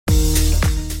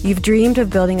You've dreamed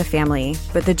of building a family,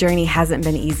 but the journey hasn't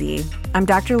been easy. I'm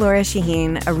Dr. Laura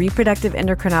Shaheen, a reproductive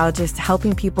endocrinologist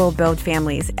helping people build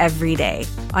families every day.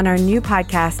 On our new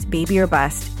podcast, Baby or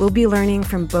Bust, we'll be learning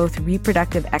from both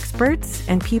reproductive experts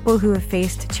and people who have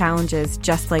faced challenges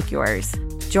just like yours.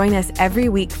 Join us every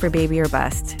week for Baby or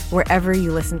Bust, wherever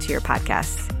you listen to your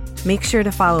podcasts. Make sure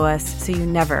to follow us so you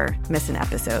never miss an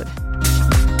episode.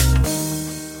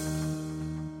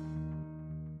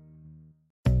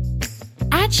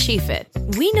 At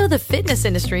SheFit, we know the fitness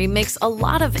industry makes a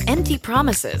lot of empty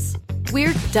promises.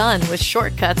 We're done with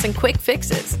shortcuts and quick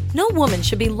fixes. No woman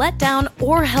should be let down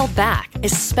or held back,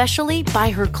 especially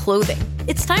by her clothing.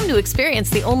 It's time to experience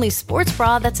the only sports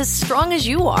bra that's as strong as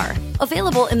you are.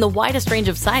 Available in the widest range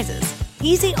of sizes,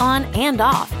 easy on and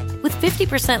off, with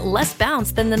 50% less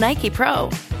bounce than the Nike Pro.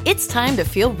 It's time to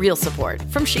feel real support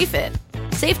from SheFit.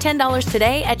 Save $10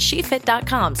 today at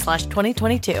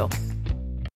shefit.com/2022.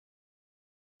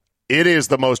 It is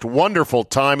the most wonderful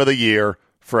time of the year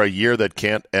for a year that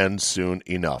can't end soon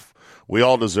enough. We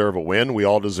all deserve a win. We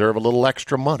all deserve a little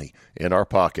extra money in our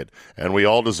pocket. And we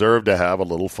all deserve to have a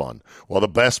little fun. Well, the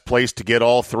best place to get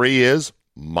all three is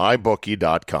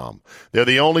MyBookie.com. They're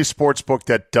the only sports book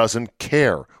that doesn't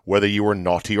care whether you were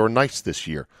naughty or nice this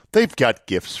year. They've got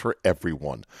gifts for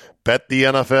everyone. Bet the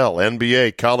NFL,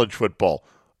 NBA, college football,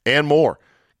 and more.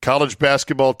 College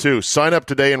basketball, too. Sign up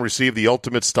today and receive the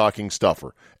ultimate stocking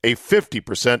stuffer, a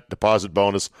 50% deposit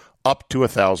bonus up to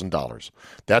 $1,000.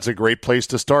 That's a great place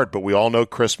to start, but we all know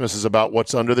Christmas is about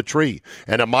what's under the tree.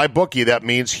 And at MyBookie, that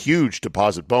means huge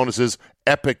deposit bonuses,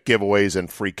 epic giveaways, and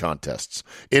free contests.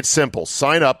 It's simple.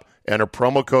 Sign up, enter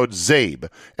promo code ZABE,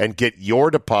 and get your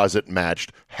deposit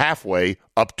matched halfway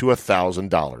up to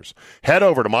 $1,000. Head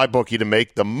over to MyBookie to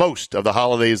make the most of the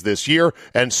holidays this year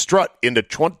and strut into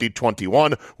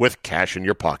 2021 with cash in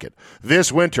your pocket.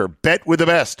 This winter, bet with the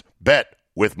best. Bet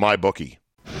with MyBookie.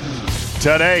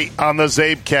 Today on the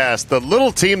Zabecast, the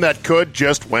little team that could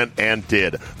just went and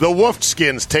did. The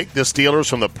Wolfskins take the Steelers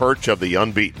from the perch of the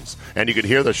unbeatens, and you could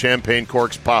hear the champagne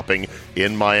corks popping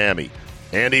in Miami.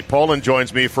 Andy Pollin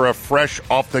joins me for a fresh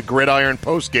off-the-gridiron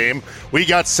postgame. We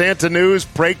got Santa news,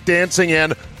 breakdancing,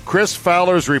 and Chris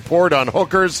Fowler's report on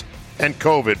hookers and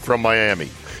COVID from Miami.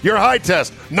 Your high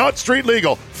test, not street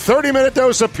legal, 30-minute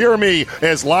dose of Pure Me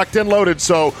is locked and loaded,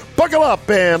 so buckle up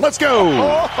and let's go.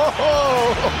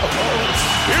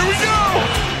 Here we go.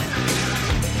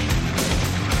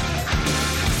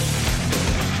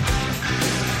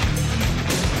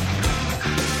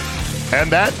 And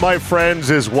that, my friends,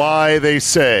 is why they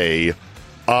say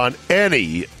on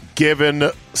any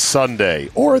given Sunday,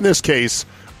 or in this case,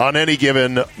 on any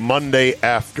given Monday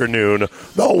afternoon,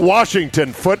 the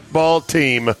Washington football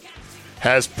team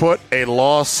has put a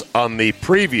loss on the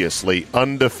previously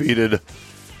undefeated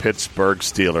Pittsburgh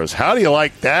Steelers. How do you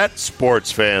like that,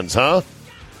 sports fans, huh?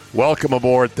 Welcome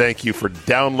aboard. Thank you for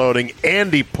downloading.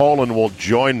 Andy Pollin will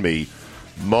join me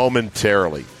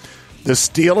momentarily. The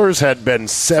Steelers had been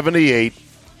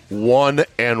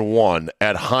 78-1-1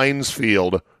 at Heinz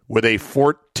Field with a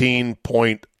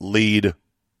 14-point lead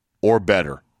or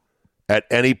better at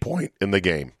any point in the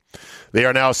game. They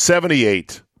are now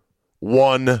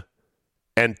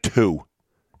 78-1-2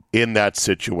 in that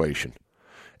situation.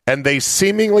 And they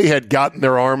seemingly had gotten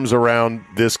their arms around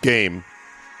this game.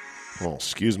 Well,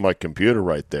 excuse my computer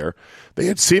right there. They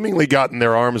had seemingly gotten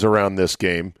their arms around this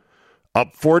game,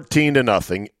 up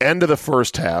 14-0, end of the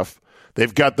first half.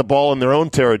 They've got the ball in their own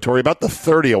territory, about the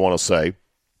 30, I want to say.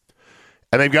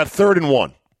 And they've got 3rd and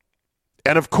 1.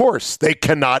 And, of course, they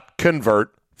cannot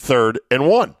convert 3rd and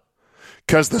 1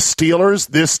 because this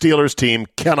Steelers team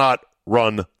cannot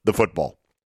run the football.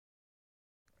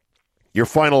 Your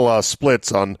final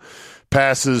splits on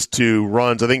passes to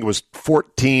runs, I think it was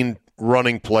 14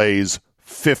 running plays,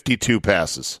 52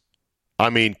 passes. I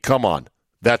mean, come on.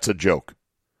 That's a joke.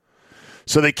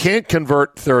 So they can't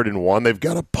convert 3rd and 1. They've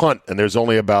got a punt, and there's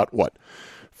only about,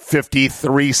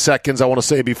 53 seconds, I want to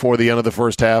say, before the end of the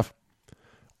first half.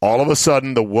 All of a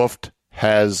sudden, the Wolf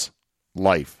has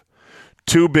life.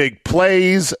 2 big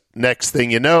plays. Next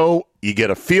thing you know, you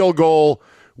get a field goal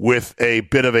with a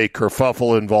bit of a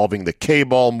kerfuffle involving the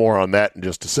K-ball. More on that in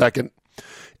just a second.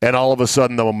 And all of a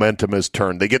sudden, the momentum has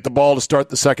turned. They get the ball to start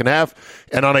the second half,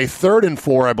 and on a 3rd and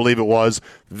 4, I believe it was,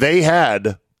 the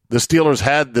Steelers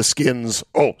had the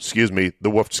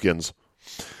Wolfskins.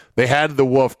 They had the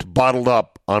Wolf bottled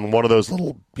up on one of those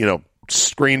little,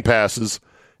 screen passes,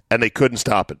 and they couldn't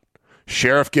stop it.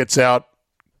 Sheriff gets out,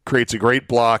 creates a great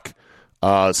block,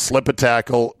 slip a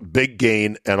tackle, big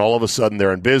gain, and all of a sudden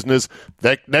they're in business.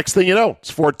 Next thing you know,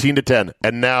 it's 14-10,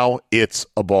 and now it's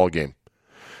a ball game.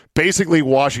 Basically,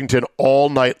 Washington all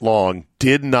night long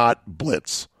did not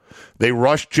blitz. They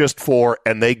rushed just 4,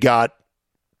 and they got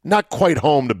not quite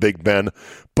home to Big Ben,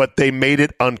 but they made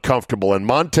it uncomfortable. And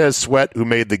Montez Sweat, who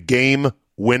made the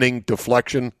game-winning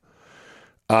deflection,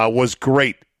 was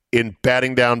great in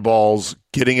batting down balls,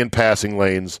 getting in passing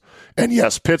lanes. And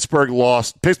yes, Pittsburgh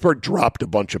lost. Pittsburgh dropped a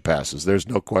bunch of passes. There's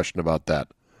no question about that.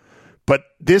 But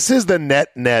this is the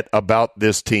net about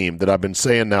this team that I've been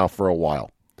saying now for a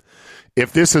while.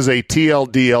 If this is a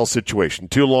TLDL situation,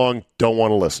 too long, don't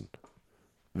want to listen.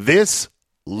 This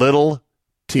little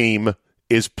team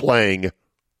is playing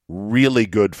really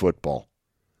good football.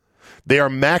 They are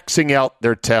maxing out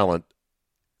their talent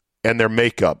and their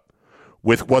makeup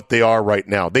with what they are right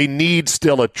now. They need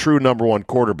still a true number one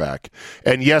quarterback.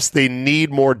 And yes, they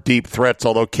need more deep threats,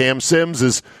 although Cam Sims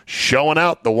is showing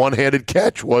out. The one-handed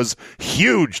catch was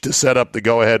huge to set up the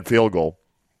go-ahead field goal.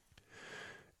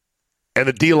 And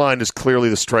the D-line is clearly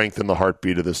the strength and the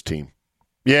heartbeat of this team.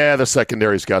 Yeah, the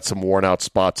secondary's got some worn-out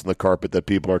spots in the carpet that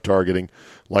people are targeting,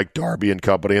 like Darby and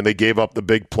company, and they gave up the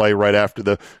big play right after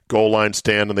the goal line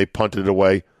stand, and they punted it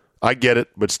away. I get it,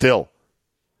 but still,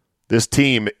 this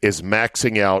team is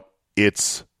maxing out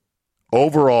its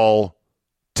overall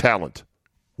talent,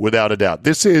 without a doubt.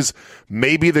 This is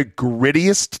maybe the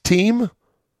grittiest team.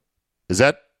 Is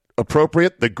that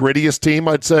appropriate? The grittiest team,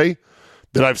 I'd say,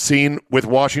 that I've seen with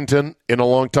Washington in a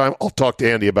long time. I'll talk to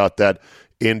Andy about that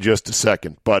in just a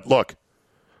second. But look,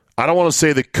 I don't want to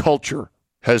say the culture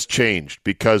has changed,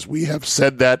 because we have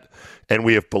said that and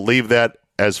we have believed that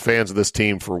as fans of this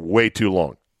team for way too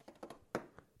long.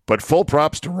 But full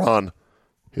props to Ron,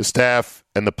 his staff,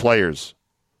 and the players.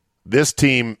 This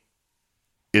team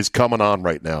is coming on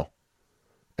right now.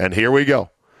 And here we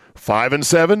go.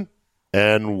 5-7,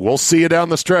 and we'll see you down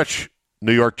the stretch,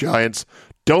 New York Giants.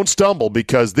 Don't stumble,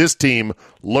 because this team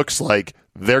looks like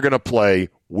they're going to play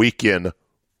week in,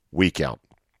 week out.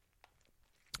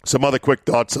 Some other quick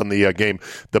thoughts on the game.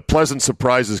 The pleasant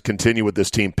surprises continue with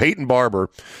this team. Peyton Barber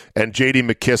and J.D.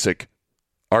 McKissick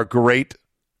are great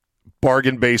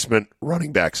bargain basement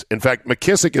running backs. In fact,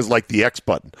 McKissick is like the X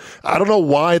button. I don't know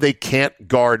why they can't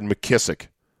guard McKissick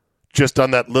just on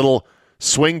that little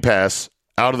swing pass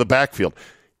out of the backfield.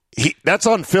 That's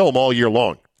on film all year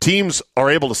long. Teams are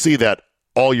able to see that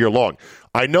all year long.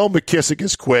 I know McKissick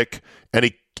is quick,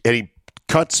 and he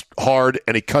cuts hard,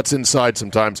 and he cuts inside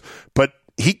sometimes, but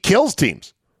he kills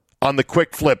teams on the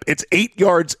quick flip. It's 8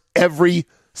 yards every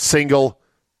single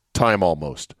time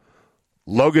almost.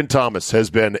 Logan Thomas has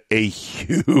been a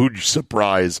huge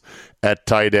surprise at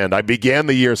tight end. I began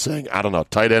the year saying, I don't know,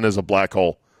 tight end is a black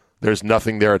hole. There's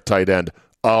nothing there at tight end.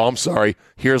 Oh, I'm sorry.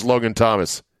 Here's Logan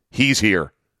Thomas. He's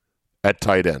here at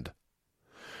tight end.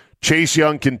 Chase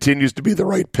Young continues to be the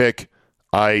right pick.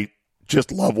 I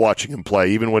just love watching him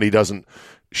play, even when he doesn't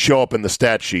show up in the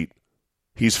stat sheet.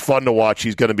 He's fun to watch.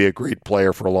 He's going to be a great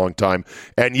player for a long time.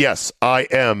 And yes, I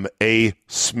am a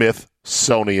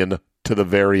Smithsonian to the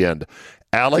very end.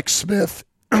 Alex Smith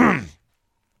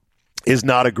is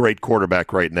not a great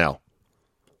quarterback right now.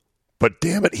 But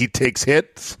damn it, he takes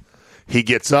hits. He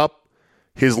gets up.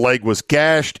 His leg was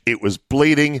gashed. It was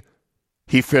bleeding.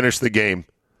 He finished the game.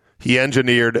 He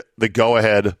engineered the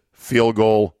go-ahead field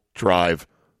goal drive.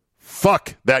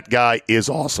 Fuck, that guy is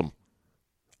awesome.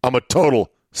 I'm a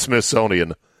total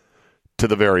Smithsonian to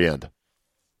the very end.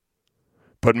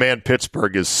 But man,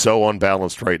 Pittsburgh is so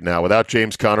unbalanced right now. Without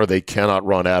James Conner, they cannot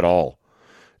run at all.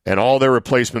 And all their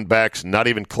replacement backs, not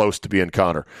even close to being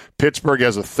Conner. Pittsburgh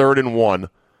has a 3rd and 1.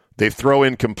 They throw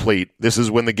incomplete. This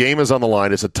is when the game is on the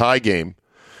line. It's a tie game.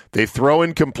 They throw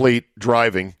incomplete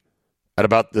driving at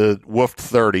about the woofed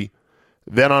 30.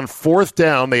 Then on 4th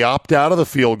down, they opt out of the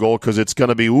field goal because it's going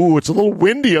to be, it's a little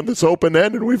windy on this open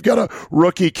end, and we've got a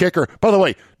rookie kicker. By the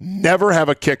way, never have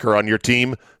a kicker on your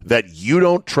team that you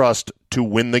don't trust to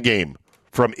win the game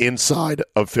from inside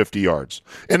of 50 yards.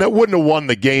 And that wouldn't have won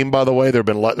the game, by the way.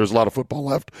 There's a lot of football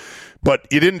left. But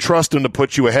you didn't trust him to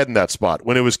put you ahead in that spot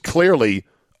when it was clearly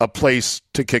a place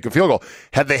to kick a field goal.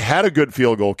 Had they had a good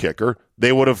field goal kicker,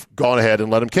 they would have gone ahead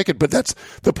and let him kick it. But that's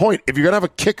the point. If you're going to have a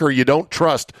kicker you don't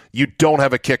trust, you don't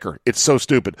have a kicker. It's so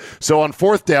stupid. So on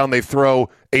 4th down, they throw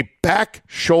a back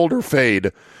shoulder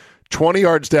fade 20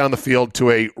 yards down the field to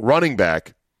a running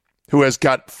back who has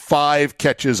got 5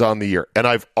 catches on the year. And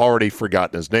I've already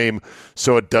forgotten his name,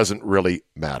 so it doesn't really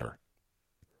matter.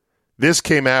 This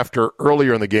came after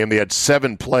earlier in the game, they had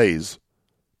 7 plays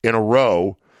in a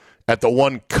row at the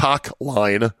one cock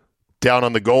line down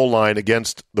on the goal line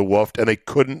against the Wolf, and they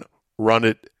couldn't run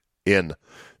it in.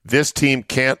 This team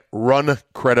can't run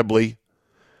credibly,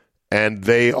 and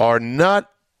they're not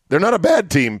a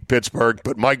bad team, Pittsburgh,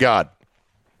 but my God,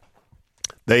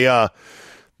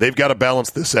 They've got to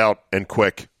balance this out and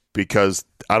quick, because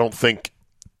I don't think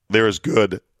they're as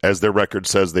good as their record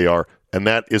says they are. And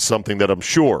that is something that I'm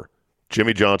sure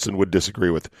Jimmy Johnson would disagree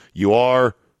with. You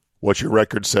are what your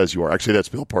record says you are. Actually, that's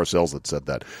Bill Parcells that said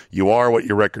that. You are what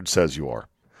your record says you are.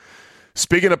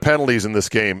 Speaking of penalties in this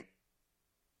game,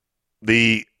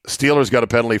 the Steelers got a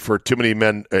penalty for too many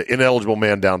ineligible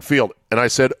man downfield. And I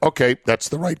said, okay, that's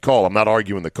the right call. I'm not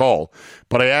arguing the call.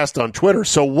 But I asked on Twitter,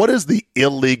 so what is the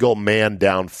illegal man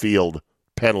downfield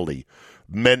penalty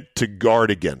meant to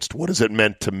guard against? What is it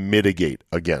meant to mitigate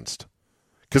against?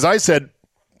 Because I said,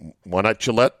 why not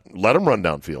you let him run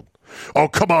downfield? Oh,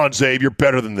 come on, Zabe, you're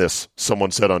better than this,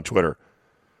 someone said on Twitter.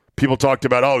 People talked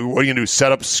about, what are you going to do,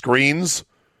 set up screens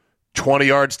 20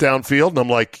 yards downfield? And I'm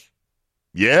like,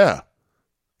 yeah,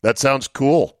 that sounds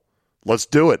cool. Let's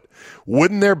do it.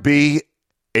 Wouldn't there be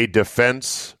a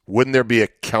defense? Wouldn't there be a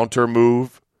counter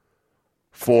move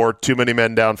for too many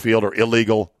men downfield or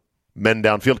illegal men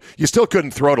downfield? You still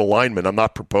couldn't throw to linemen. I'm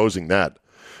not proposing that.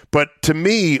 But to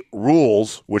me,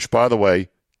 rules, which, by the way,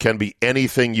 can be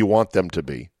anything you want them to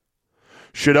be,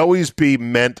 should always be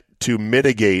meant to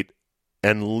mitigate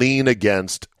and lean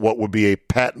against what would be a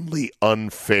patently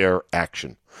unfair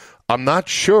action. I'm not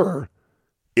sure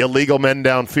illegal men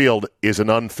downfield is an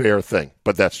unfair thing,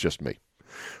 but that's just me.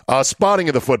 Spotting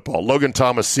of the football. Logan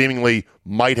Thomas seemingly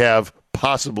might have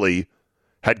possibly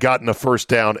had gotten a first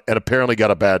down and apparently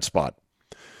got a bad spot.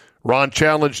 Ron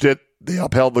challenged it. They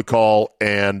upheld the call,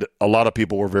 and a lot of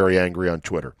people were very angry on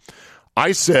Twitter.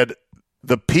 I said,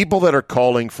 the people that are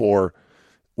calling for,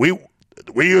 we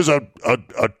use a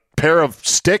pair of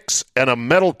sticks and a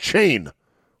metal chain.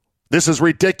 This is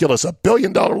ridiculous. $1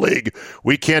 billion league.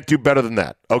 We can't do better than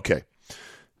that. Okay.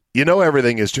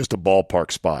 Everything is just a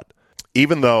ballpark spot.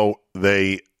 Even though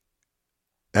they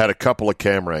had a couple of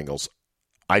camera angles,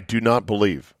 I do not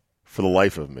believe, for the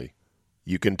life of me,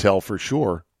 you can tell for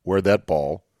sure where that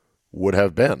ball would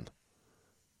have been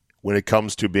when it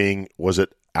comes to being, was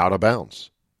it out of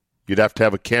bounds? You'd have to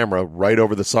have a camera right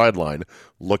over the sideline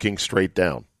looking straight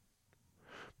down.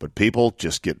 But people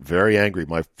just get very angry.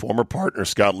 My former partner,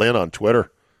 Scott Lynn, on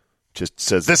Twitter just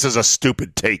says, this is a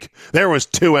stupid take. There was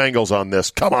 2 angles on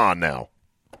this. Come on now.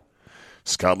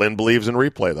 Scott Lynn believes in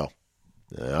replay, though.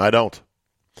 I don't.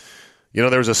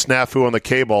 There was a snafu on the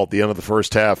K-ball at the end of the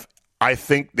first half. I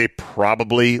think they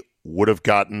probably would have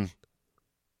gotten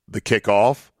the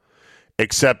kickoff,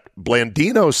 except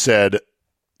Blandino said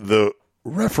the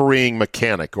refereeing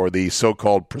mechanic, or the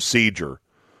so-called procedure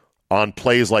on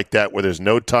plays like that where there's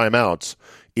no timeouts,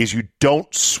 is you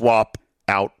don't swap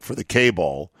out for the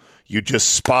K-ball. You just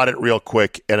spot it real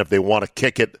quick, and if they want to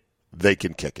kick it, they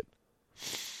can kick it.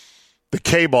 The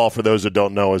K-ball, for those that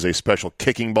don't know, is a special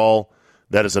kicking ball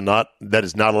that is not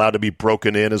allowed to be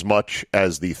broken in as much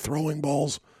as the throwing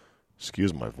balls.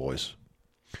 Excuse my voice.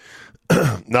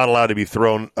 Not allowed to be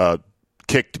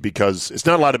kicked, because it's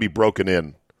not allowed to be broken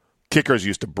in. Kickers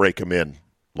used to break them in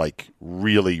like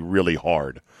really, really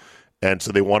hard. And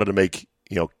so they wanted to make,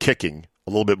 kicking a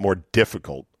little bit more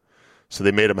difficult. So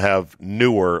they made them have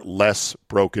newer, less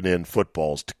broken in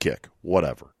footballs to kick,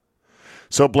 whatever.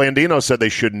 So Blandino said they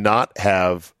should not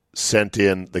have sent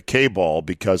in the K-ball,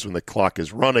 because when the clock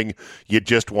is running, you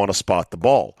just want to spot the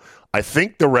ball. I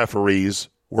think the referees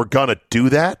were going to do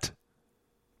that,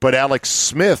 but Alex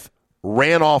Smith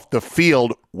ran off the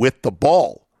field with the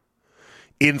ball.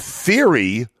 In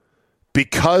theory,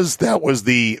 because that was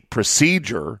the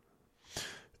procedure,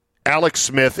 Alex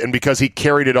Smith, and because he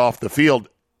carried it off the field,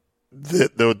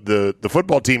 the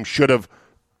football team should have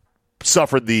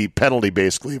suffered the penalty,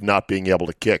 basically, of not being able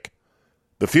to kick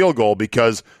the field goal,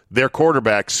 because their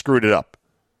quarterback screwed it up.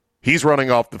 He's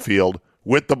running off the field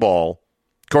with the ball.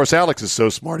 Of course, Alex is so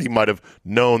smart, he might have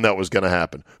known that was going to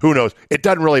happen. Who knows? It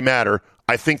doesn't really matter.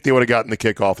 I think they would have gotten the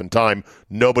kickoff in time.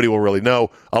 Nobody will really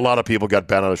know. A lot of people got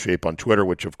bent out of shape on Twitter,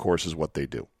 which, of course, is what they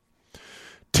do.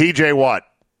 TJ Watt,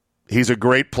 he's a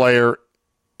great player,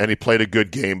 and he played a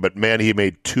good game, but, man, he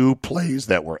made 2 plays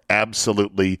that were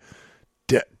absolutely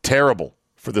terrible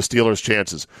for the Steelers'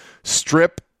 chances.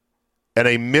 Strip and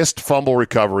a missed fumble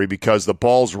recovery because the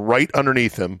ball's right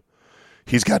underneath him.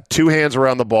 He's got 2 hands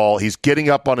around the ball. He's getting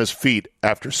up on his feet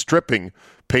after stripping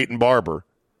Peyton Barber,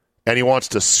 and he wants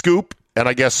to scoop and,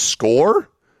 I guess, score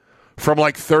from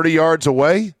like 30 yards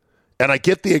away. And I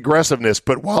get the aggressiveness,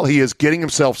 but while he is getting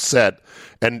himself set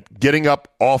and getting up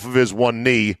off of his one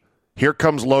knee, here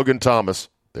comes Logan Thomas.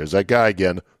 There's that guy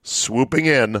again, swooping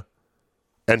in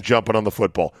and jumping on the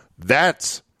football.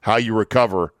 That's how you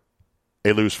recover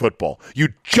a loose football. You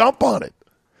jump on it.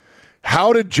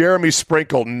 How did Jeremy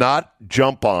Sprinkle not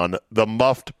jump on the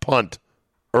muffed punt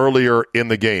earlier in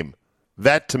the game?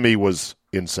 That, to me, was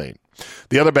insane.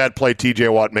 The other bad play T.J.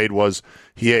 Watt made was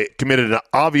he committed an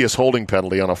obvious holding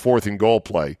penalty on a 4th and goal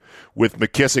play with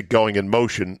McKissick going in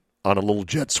motion on a little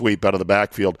jet sweep out of the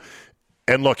backfield.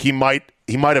 And look, he might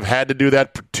have had to do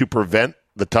that to prevent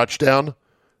the touchdown,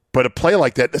 but a play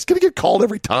like that, that's going to get called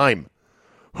every time.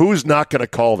 Who's not going to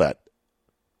call that?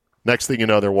 Next thing you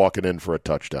know, they're walking in for a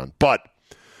touchdown. But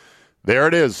there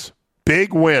it is.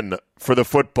 Big win for the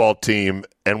football team,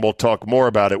 and we'll talk more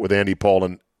about it with Andy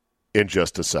Pollin in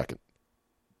just a second.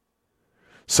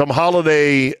 Some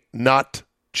holiday not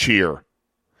cheer.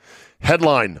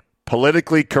 Headline,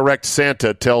 politically correct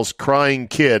Santa tells crying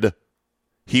kid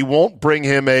he won't bring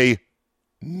him a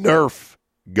Nerf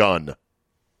gun.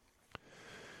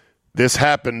 This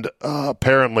happened,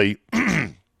 apparently,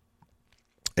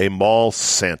 a mall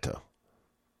Santa.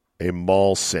 A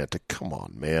mall Santa. Come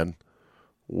on, man.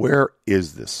 Where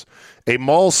is this? A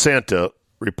mall Santa,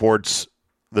 reports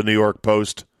the New York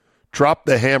Post, dropped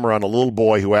the hammer on a little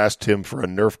boy who asked him for a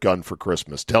Nerf gun for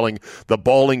Christmas, telling the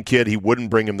bawling kid he wouldn't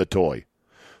bring him the toy.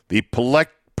 The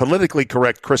politically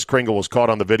correct Kris Kringle was caught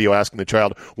on the video asking the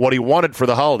child what he wanted for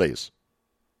the holidays.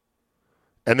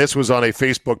 And this was on a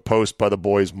Facebook post by the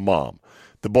boy's mom.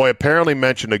 The boy apparently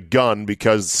mentioned a gun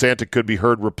because Santa could be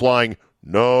heard replying,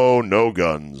 "No, no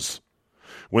guns."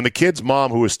 When the kid's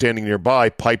mom, who was standing nearby,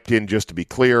 piped in just to be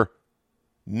clear,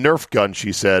 "Nerf gun,"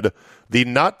 she said. The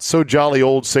not-so-jolly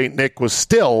old St. Nick was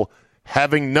still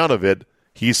having none of it.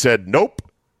 He said, "Nope,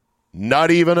 not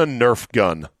even a Nerf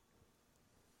gun."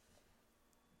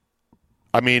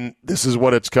 I mean, this is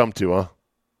what it's come to, huh?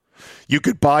 You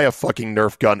could buy a fucking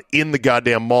Nerf gun in the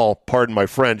goddamn mall, pardon my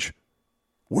French,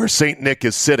 where St. Nick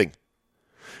is sitting.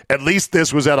 At least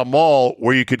this was at a mall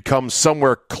where you could come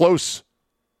somewhere close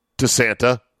to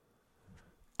Santa.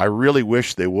 I really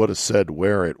wish they would have said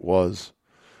where it was.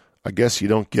 I guess you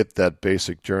don't get that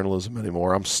basic journalism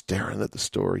anymore. I'm staring at the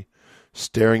story.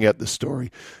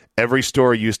 Every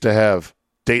story used to have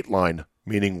Dateline,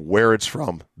 meaning where it's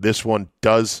from. This one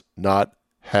does not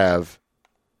have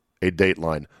a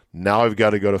Dateline. Now I've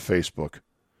got to go to Facebook.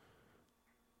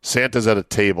 Santa's at a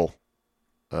table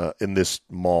in this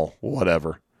mall,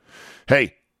 whatever.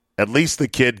 Hey, at least the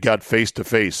kid got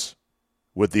face-to-face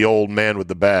with the old man with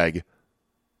the bag.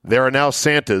 There are now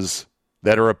Santas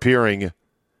that are appearing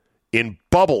in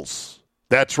bubbles.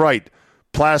 That's right,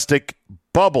 plastic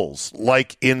bubbles,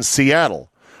 like in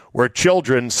Seattle, where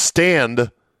children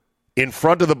stand in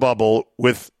front of the bubble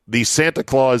with the Santa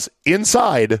Claus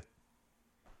inside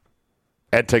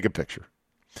and take a picture.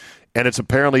 And it's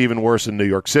apparently even worse in New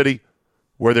York City,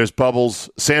 where there's bubbles,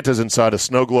 Santa's inside of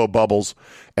snow globe bubbles,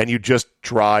 and you just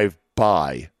drive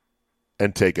by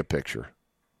and take a picture.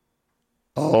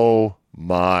 Oh,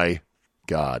 my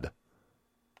God.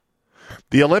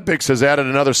 The Olympics has added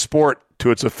another sport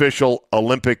to its official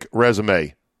Olympic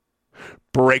resume.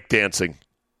 Breakdancing.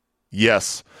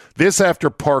 Yes, this after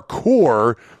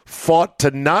parkour fought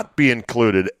to not be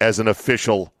included as an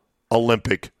official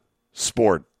Olympic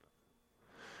sport.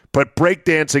 But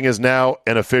breakdancing is now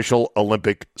an official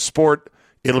Olympic sport.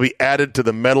 It'll be added to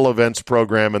the medal events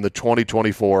program in the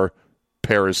 2024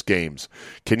 Paris Games.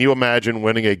 Can you imagine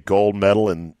winning a gold medal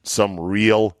in some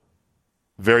real,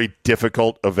 very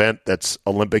difficult event that's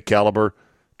Olympic caliber,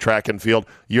 track and field?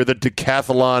 You're the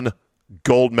decathlon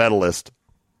gold medalist.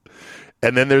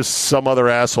 And then there's some other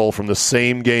asshole from the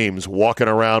same games walking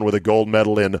around with a gold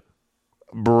medal in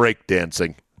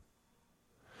breakdancing.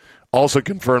 Also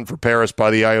confirmed for Paris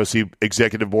by the IOC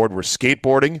Executive Board were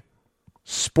skateboarding,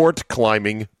 sport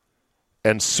climbing,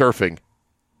 and surfing.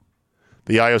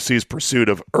 The IOC's pursuit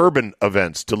of urban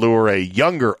events to lure a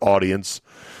younger audience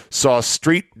saw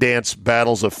street dance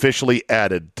battles officially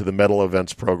added to the medal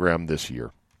events program this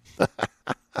year.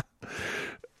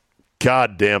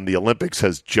 God damn, the Olympics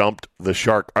has jumped the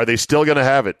shark. Are they still going to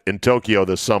have it in Tokyo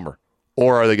this summer?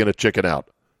 Or are they going to chicken out?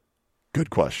 Good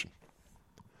question.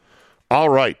 All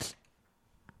right.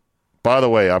 By the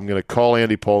way, I'm going to call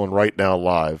Andy Pollin right now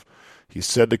live. He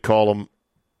said to call him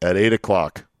at 8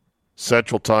 o'clock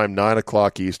Central Time, 9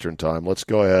 o'clock Eastern Time. Let's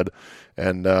go ahead.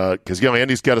 And because,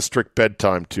 Andy's got a strict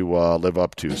bedtime to live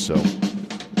up to. So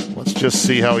let's just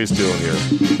see how he's doing here.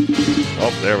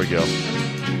 Oh, there we go.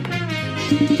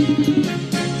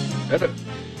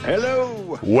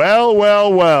 Hello.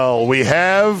 Well. We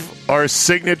have our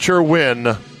signature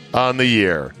win on the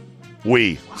year.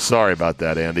 Sorry about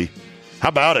that, Andy. How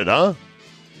about it, huh?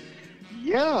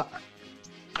 Yeah.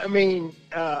 I mean,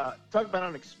 talk about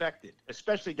unexpected,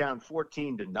 especially down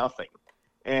 14-0.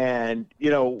 And,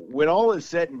 when all is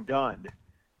said and done,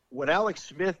 what Alex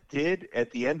Smith did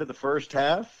at the end of the first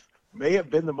half may have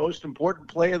been the most important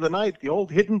play of the night, the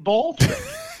old hidden ball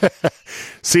trick.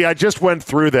 See, I just went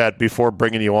through that before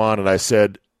bringing you on, and I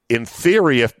said, in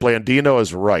theory, if Blandino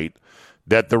is right,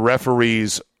 that the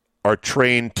referees are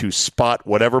trained to spot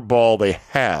whatever ball they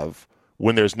have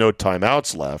when there's no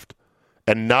timeouts left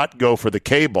and not go for the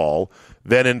K ball,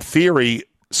 then in theory,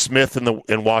 Smith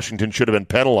and Washington should have been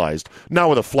penalized. Not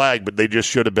with a flag, but they just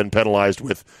should have been penalized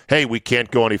with, hey, we can't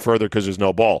go any further because there's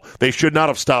no ball. They should not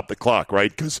have stopped the clock, right?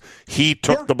 Because he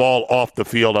took the ball off the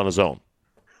field on his own.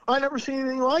 I never seen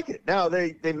anything like it. Now,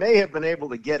 they may have been able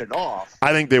to get it off.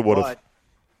 I think they would have.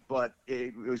 But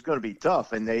it was going to be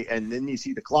tough. And then you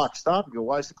see the clock stop. You go,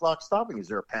 why is the clock stopping? Is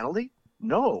there a penalty?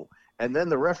 No. And then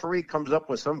the referee comes up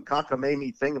with some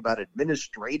cockamamie thing about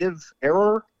administrative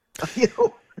error.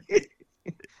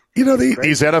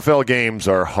 These NFL games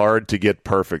are hard to get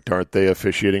perfect, aren't they,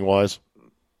 officiating-wise?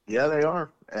 Yeah, they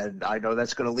are. And I know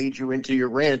that's going to lead you into your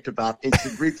rant about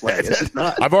instant replay, is it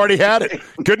not? I've already had it.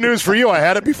 Good news for you. I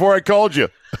had it before I called you.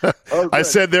 Oh, I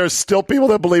said there's still people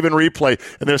that believe in replay,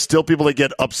 and there's still people that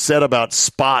get upset about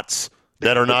spots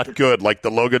that are not good, like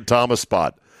the Logan Thomas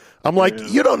spot. I'm like,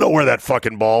 You don't know where that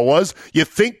fucking ball was. You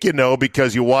think you know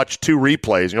because you watch 2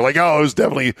 replays, and you're like, oh, it was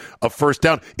definitely a first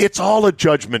down. It's all a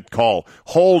judgment call.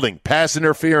 Holding, pass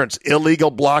interference, illegal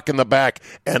block in the back,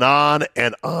 and on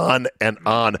and on and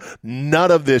on. None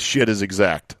of this shit is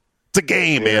exact. It's a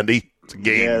game, Andy. It's a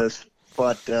game. Yes,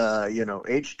 but,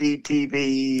 HD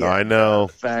TV. I know.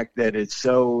 The fact that it's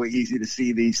so easy to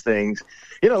see these things.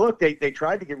 Look, they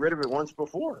tried to get rid of it once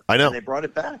before. I know. And they brought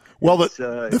it back. Well,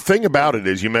 the thing about it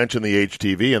is you mentioned the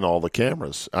HTV and all the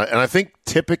cameras. And I think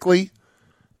typically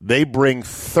they bring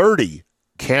 30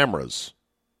 cameras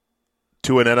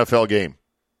to an NFL game.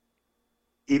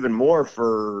 Even more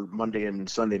for Monday and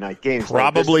Sunday night games.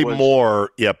 Probably more.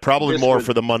 Yeah, probably more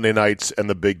for the Monday nights and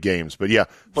the big games. But, yeah,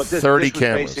 but 30 this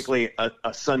cameras. Was basically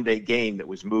a Sunday game that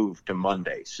was moved to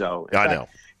Monday. So I know.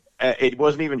 It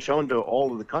wasn't even shown to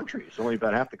all of the country. It's only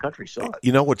about half the country saw it.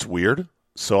 You know what's weird?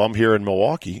 So I'm here in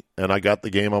Milwaukee, and I got the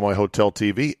game on my hotel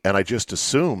TV, and I just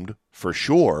assumed for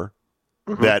sure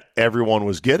that everyone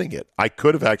was getting it. I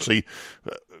could have actually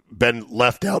been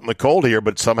left out in the cold here,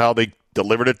 but somehow they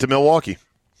delivered it to Milwaukee.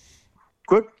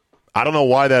 Good. I don't know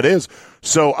why that is.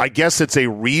 So I guess it's a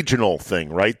regional thing,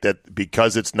 right? That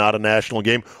because it's not a national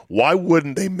game, why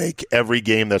wouldn't they make every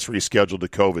game that's rescheduled to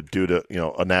COVID due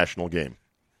to a national game?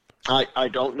 I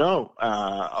don't know.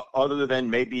 Other than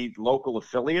maybe local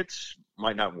affiliates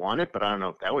might not want it, but I don't know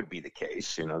if that would be the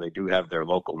case. They do have their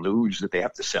local news that they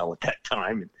have to sell at that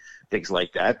time and things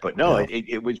like that. But no,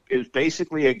 it was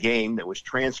basically a game that was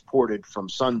transported from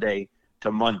Sunday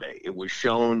to Monday. It was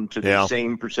shown to the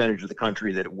same percentage of the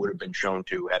country that it would have been shown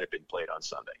to had it been played on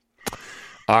Sunday.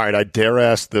 All right, I dare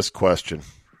ask this question.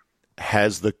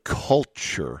 Has the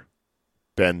culture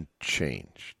been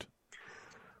changed?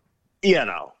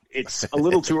 It's a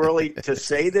little too early to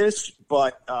say this,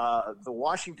 but the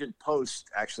Washington Post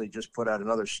actually just put out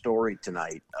another story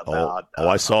tonight about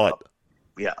I saw it.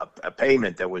 A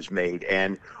payment that was made.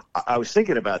 And I was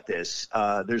thinking about this.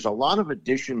 There's a lot of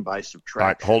addition by subtraction. All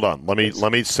right, hold on.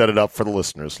 Let me set it up for the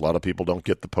listeners. A lot of people don't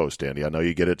get the Post, Andy. I know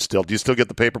you get it still. Do you still get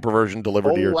the paper version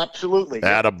delivered to your? Oh, absolutely.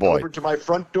 Attaboy. Delivered to my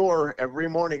front door every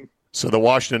morning. So the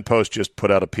Washington Post just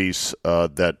put out a piece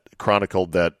that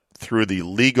chronicled that through the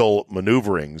legal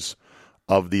maneuverings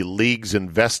of the league's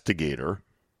investigator,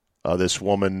 this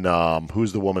woman,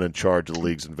 who's the woman in charge of the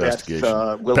league's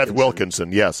investigation? Beth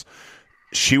Wilkinson, yes.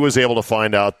 She was able to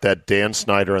find out that Dan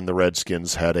Snyder and the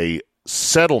Redskins had a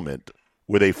settlement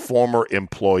with a former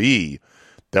employee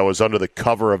that was under the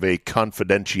cover of a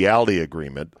confidentiality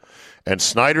agreement, and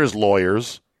Snyder's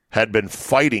lawyers had been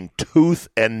fighting tooth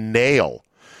and nail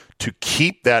to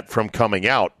keep that from coming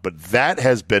out, but that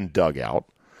has been dug out.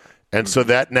 And so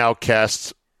that now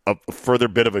casts a further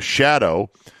bit of a shadow,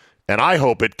 and I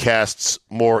hope it casts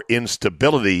more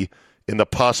instability in the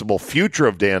possible future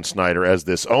of Dan Snyder as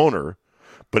this owner,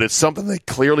 but it's something they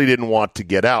clearly didn't want to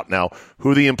get out. Now,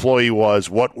 who the employee was,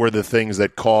 what were the things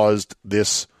that caused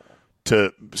this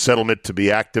settlement to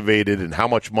be activated, and how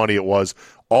much money it was,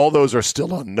 all those are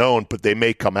still unknown, but they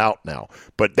may come out now.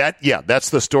 But that's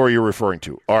the story you're referring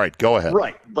to. All right, go ahead.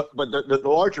 Right, but the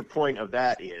larger point of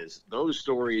that is those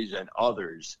stories and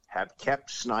others have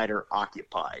kept Snyder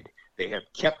occupied. They have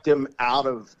kept him out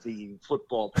of the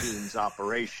football team's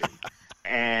operation.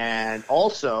 And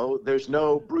also, there's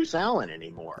no Bruce Allen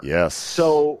anymore. Yes.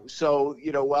 So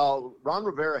while Ron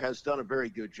Rivera has done a very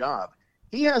good job,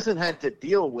 he hasn't had to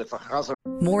deal with a Hazard.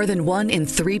 More than 1 in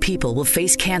 3 people will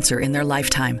face cancer in their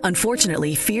lifetime.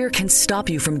 Unfortunately, fear can stop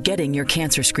you from getting your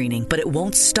cancer screening, but it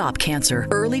won't stop cancer.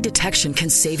 Early detection can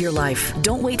save your life.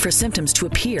 Don't wait for symptoms to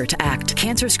appear to act.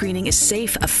 Cancer screening is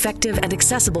safe, effective, and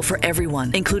accessible for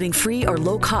everyone, including free or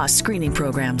low-cost screening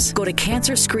programs. Go to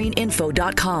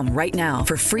cancerscreeninfo.com right now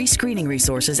for free screening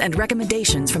resources and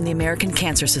recommendations from the American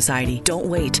Cancer Society. Don't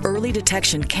wait. Early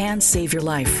detection can save your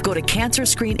life. Go to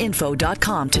cancerscreeninfo.com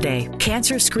today.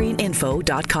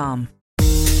 cancerscreeninfo.com.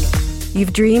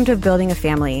 You've dreamed of building a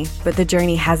family, but the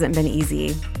journey hasn't been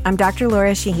easy. I'm Dr.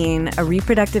 Laura Shaheen, a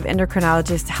reproductive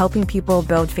endocrinologist helping people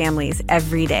build families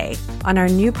every day. On our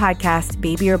new podcast,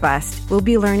 Baby or Bust, we'll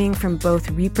be learning from both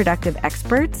reproductive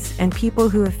experts and people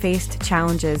who have faced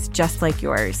challenges just like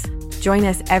yours. Join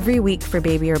us every week for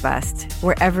Baby or Bust,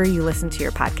 wherever you listen to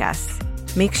your podcasts.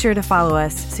 Make sure to follow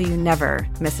us so you never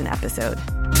miss an episode.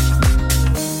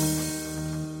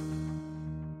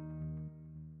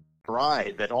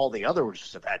 Ride that all the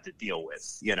others have had to deal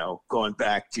with, going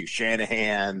back to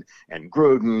Shanahan and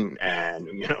Gruden and,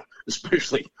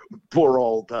 especially poor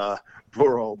old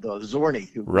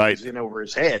Zorni, who was in over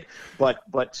his head. But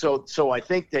so I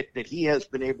think that he has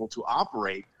been able to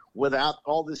operate without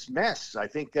all this mess. I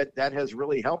think that has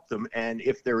really helped him. And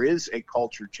if there is a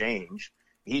culture change,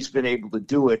 he's been able to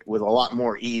do it with a lot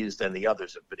more ease than the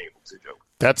others have been able to do.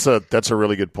 That's a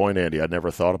really good point, Andy. I'd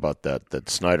never thought about that. That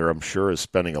Snyder, I'm sure, is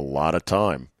spending a lot of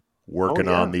time working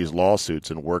on these lawsuits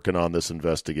and working on this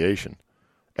investigation.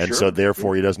 And so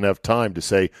therefore he doesn't have time to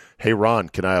say, hey, Ron,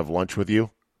 can I have lunch with you?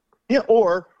 Yeah,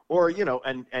 or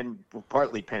and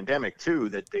partly pandemic too,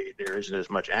 that there isn't as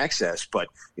much access, but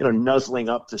nuzzling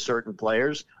up to certain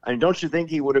players. I mean, don't you think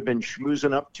he would have been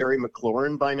schmoozing up Terry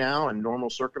McLaurin by now in normal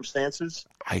circumstances?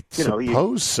 I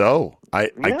suppose so. I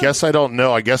guess I don't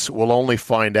know. I guess we'll only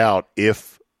find out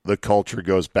if the culture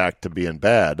goes back to being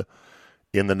bad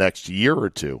in the next year or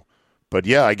two. But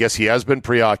yeah, I guess he has been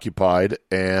preoccupied,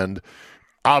 and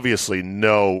obviously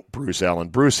no Bruce Allen.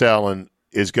 Bruce Allen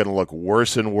is going to look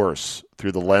worse and worse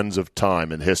through the lens of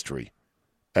time and history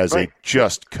as a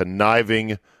just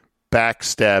conniving,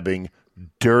 backstabbing,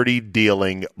 dirty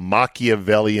dealing,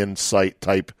 Machiavellian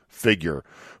type figure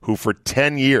who for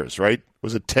 10 years, right?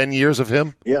 Was it 10 years of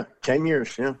him? Yeah, 10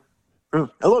 years, yeah. And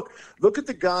look at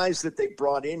the guys that they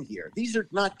brought in here. These are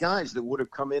not guys that would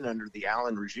have come in under the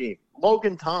Allen regime.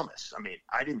 Logan Thomas, I mean,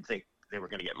 I didn't think they were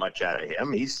going to get much out of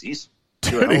him. He's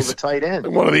a tight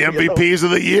end. One of the MVPs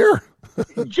of the year.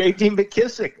 J.D.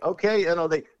 McKissick. Okay,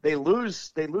 they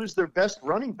lose their best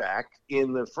running back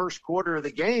in the first quarter of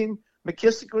the game.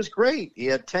 McKissick was great. He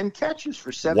had 10 catches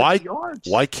for 70 yards.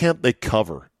 Why can't they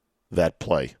cover that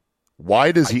play?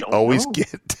 Why does he always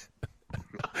get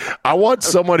I want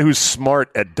someone who's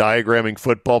smart at diagramming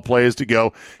football plays to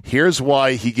go, here's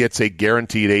why he gets a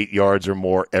guaranteed 8 yards or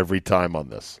more every time on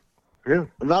this. Yeah.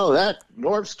 Not only that,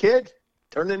 Norv's kid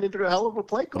turned it into a hell of a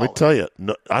play call. Let me tell you,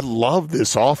 I love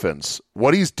this offense.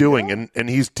 What he's doing, and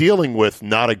he's dealing with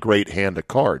not a great hand of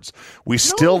cards. We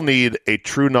still need a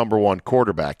true number one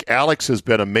quarterback. Alex has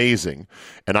been amazing,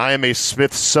 and I am a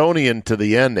Smithsonian to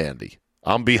the end, Andy.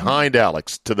 I'm behind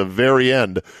Alex to the very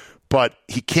end, but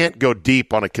he can't go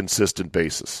deep on a consistent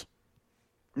basis.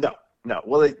 No.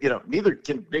 Well, neither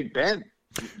can Big Ben.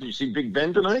 Did you see Big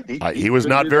Ben tonight? He was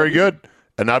not very good.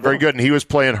 And not very good. And he was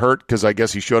playing hurt because I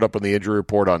guess he showed up on the injury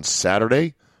report on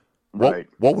Saturday. Right.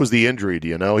 What was the injury, do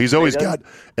you know? He's always got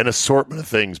an assortment of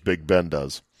things, Big Ben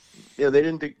does. Yeah, they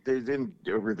didn't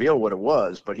reveal what it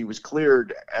was, but he was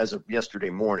cleared as of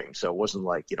yesterday morning, so it wasn't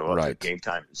like, a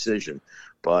game-time decision.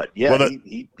 But, yeah,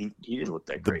 he didn't look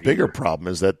that great. The bigger problem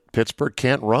is that Pittsburgh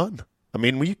can't run. I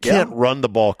mean, you can't run the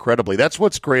ball credibly. That's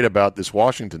what's great about this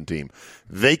Washington team.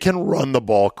 They can run the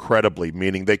ball credibly,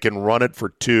 meaning they can run it for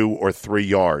 2 or 3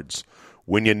 yards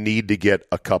when you need to get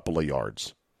a couple of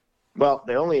yards. Well,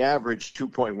 they only averaged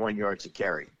 2.1 yards a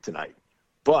carry tonight,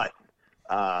 but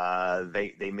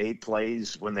they made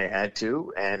plays when they had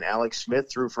to, and Alex Smith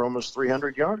threw for almost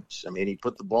 300 yards. I mean, he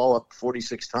put the ball up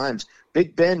 46 times.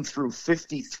 Big Ben threw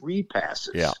 53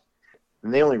 passes. Yeah.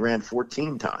 And they only ran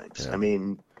 14 times. Yeah. I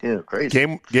mean,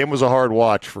 crazy. Game was a hard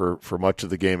watch for much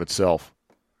of the game itself.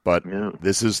 But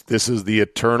this is the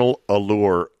eternal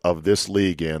allure of this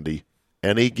league, Andy.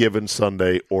 Any given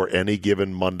Sunday or any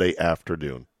given Monday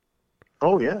afternoon.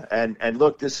 Oh yeah, and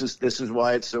look, this is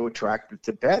why it's so attractive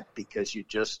to bet, because you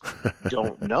just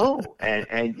don't know,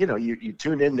 and you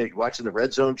tune in to watching the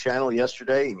Red Zone channel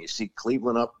yesterday, and you see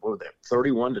Cleveland up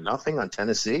 31-0 on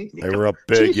Tennessee. They were up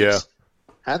big, Jesus,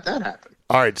 how'd that happen?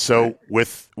 All right, so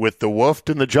with the Wolf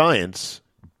and the Giants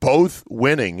both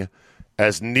winning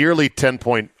as nearly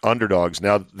 10-point underdogs.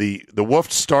 Now, the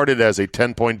Wolves started as a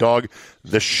 10-point dog.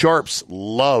 The Sharps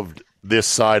loved this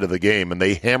side of the game, and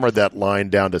they hammered that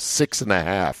line down to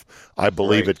 6.5, I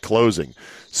believe, at closing.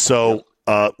 So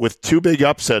with two big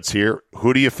upsets here,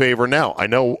 who do you favor now? I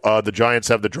know the Giants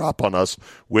have the drop on us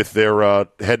with their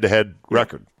head-to-head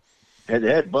record.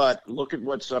 Head-to-head, but look at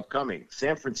what's upcoming.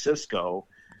 San Francisco,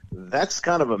 that's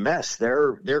kind of a mess.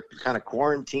 They're kind of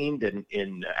quarantined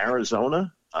in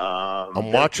Arizona.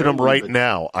 I'm watching them right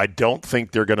now. I don't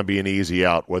think they're going to be an easy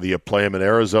out, whether you play them in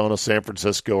Arizona, San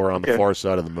Francisco, or on the far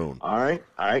side of the moon. All right.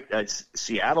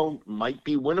 Seattle might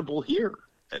be winnable here.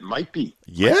 It might be.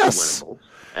 Yes. Might be winnable.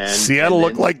 And Seattle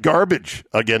looked like garbage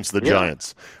against the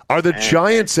Giants. Are the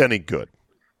Giants any good?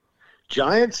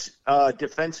 Giants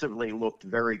defensively looked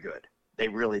very good. They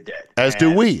really did. As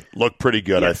do we. Look pretty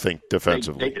good, I think,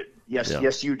 defensively. They did.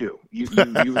 Yes, you do. You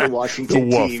the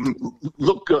Washington team,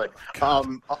 look good.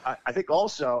 I think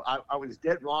also I was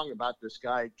dead wrong about this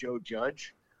guy, Joe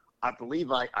Judge. I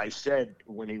believe I said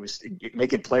when he was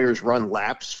making players run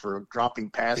laps for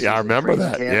dropping passes. Yeah, I remember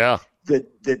that.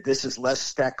 That this is Les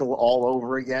Steckel all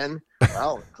over again.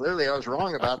 Well, clearly I was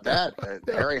wrong about that.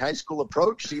 The Harry High School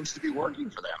approach seems to be working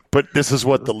for them. But this is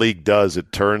what the league does.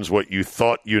 It turns what you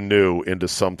thought you knew into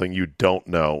something you don't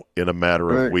know in a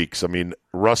matter of weeks. I mean,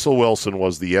 Russell Wilson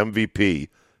was the MVP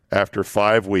after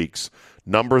 5 weeks.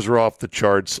 Numbers are off the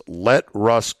charts. Let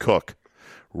Russ cook.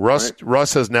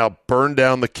 Russ has now burned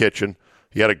down the kitchen.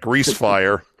 He had a grease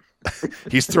fire.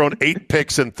 He's thrown 8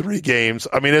 picks in 3 games.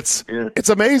 I mean, it's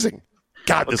amazing.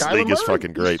 God, this league is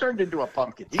fucking great. He's turned into a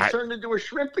pumpkin. He's turned into a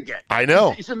shrimp again. I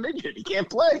know. He's a midget. He can't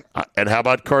play. And how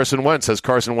about Carson Wentz? Has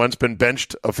Carson Wentz been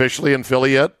benched officially in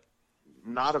Philly yet?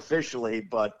 Not officially,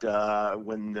 but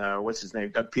when what's his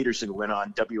name, Doug Peterson went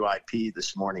on WIP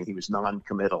this morning, he was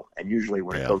non-committal. And usually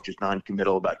when a coach is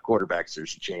non-committal about quarterbacks,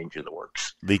 there's a change in the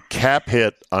works. The cap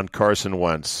hit on Carson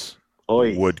Wentz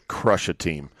would crush a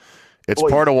team. It's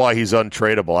part of why he's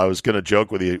untradeable. I was going to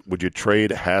joke with you, would you trade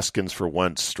Haskins for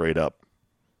Wentz straight up?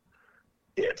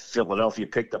 If Philadelphia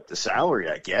picked up the salary,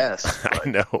 I guess. I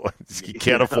know. You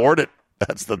can't afford it.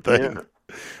 That's the thing. Yeah.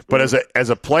 But as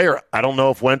a player, I don't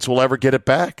know if Wentz will ever get it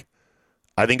back.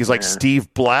 I think it's like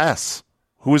Steve Blass.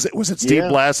 Who was it? Was it Steve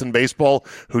Blass in baseball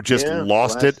who just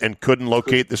lost it and couldn't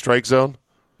locate the strike zone?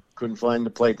 Couldn't find the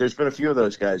plate. There's been a few of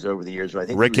those guys over the years. But I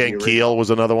think Rick Ankiel was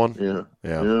another one.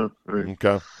 Yeah. Right.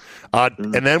 Okay.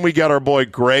 And then we got our boy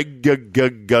Greg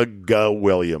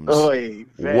Williams.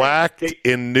 Whacked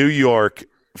in New York.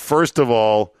 First of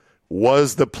all,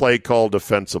 was the play call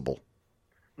defensible?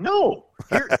 No.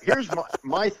 Here's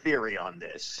my theory on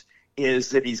this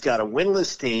is that he's got a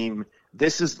winless team.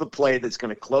 This is the play that's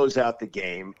going to close out the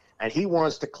game, and he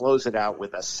wants to close it out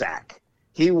with a sack.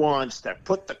 He wants to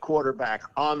put the quarterback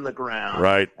on the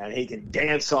ground, and he can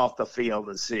dance off the field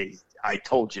and see, I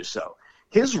told you so.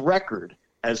 His record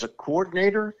as a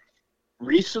coordinator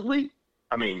recently,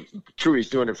 I mean, true, he's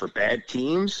doing it for bad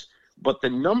teams, but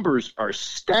the numbers are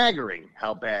staggering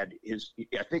how bad his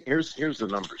 – I think here's the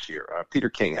numbers here. Peter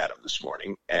King had them this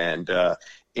morning. And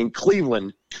in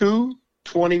Cleveland, 2-21-1,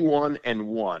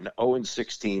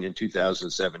 0-16 in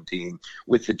 2017.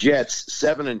 With the Jets,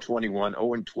 7-21,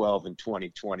 0-12 in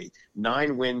 2020.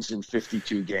 9 wins in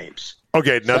 52 games.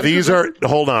 Okay, now these are –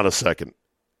 hold on a second.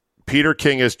 Peter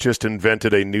King has just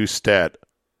invented a new stat.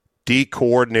 D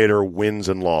coordinator wins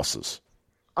and losses.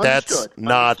 That's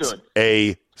not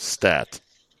a stat.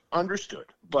 Understood.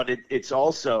 But it's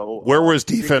also... Where was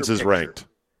defenses ranked?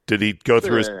 Did he go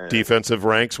through his defensive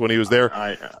ranks when he was there?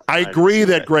 I agree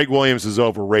that Greg Williams is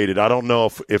overrated. I don't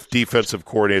know if defensive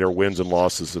coordinator wins and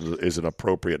losses is an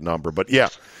appropriate number. But, yeah.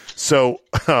 So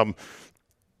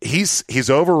he's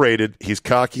overrated. He's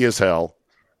cocky as hell.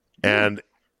 And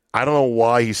I don't know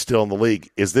why he's still in the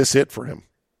league. Is this it for him?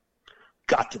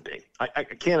 Got to be. I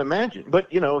can't imagine.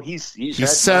 But, you know, he's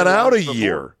sat out a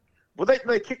year. Well,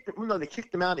 they kicked him. No, they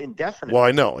kicked him out indefinitely. Well,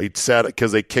 I know. He sat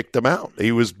because they kicked him out.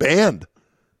 He was banned.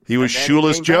 He was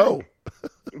Shoeless Joe.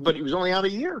 But he was only out a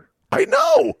year. I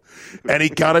know. And he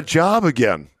got a job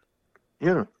again.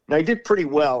 Yeah. Now, he did pretty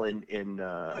well in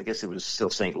I guess it was still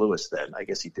St. Louis then. I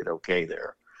guess he did okay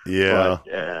there. Yeah.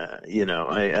 But, you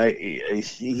know, he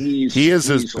is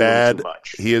as bad.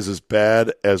 He is as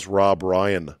bad as Rob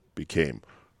Ryan became.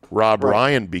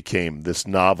 Ryan became this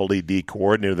novelty D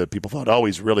coordinator that people thought, oh,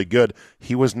 he's really good.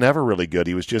 He was never really good.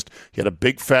 He had a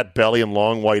big fat belly and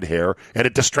long white hair, and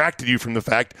it distracted you from the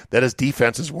fact that his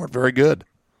defenses weren't very good.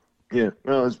 Yeah,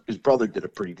 well, his brother did a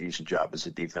pretty decent job as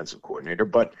a defensive coordinator,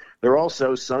 but they're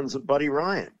also sons of Buddy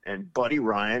Ryan, and Buddy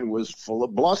Ryan was full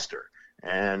of bluster.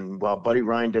 And while Buddy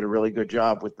Ryan did a really good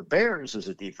job with the Bears as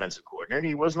a defensive coordinator,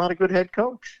 he was not a good head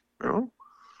coach. You know?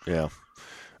 Yeah.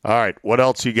 All right. What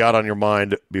else you got on your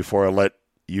mind before I let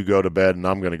you go to bed, and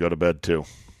I'm going to go to bed too?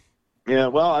 Yeah,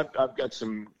 well, I've got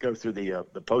some go through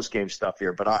the post-game stuff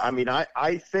here, but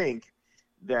I think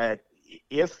that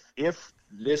if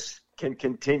this can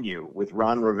continue with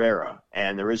Ron Rivera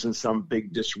and there isn't some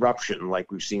big disruption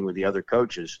like we've seen with the other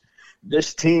coaches,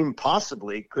 this team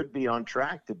possibly could be on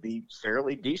track to be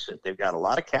fairly decent. They've got a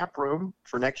lot of cap room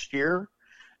for next year,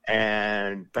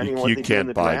 and depending on what they do in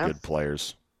the buy draft, good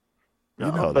players. No,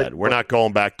 you know that. We're not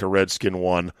going back to Redskin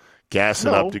 1,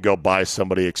 gassing up to go buy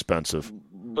somebody expensive.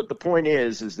 But the point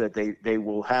is that they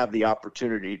will have the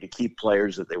opportunity to keep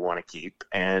players that they want to keep,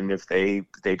 and if they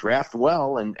draft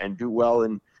well and do well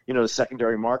in the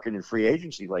secondary market and free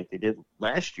agency like they did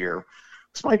last year,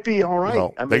 this might be all right.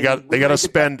 Well, they got to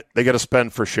spend. They got to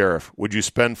spend for Sheriff. Would you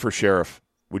spend for Sheriff?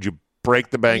 Would you break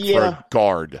the bank for a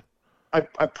guard? I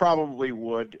probably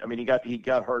would. I mean, he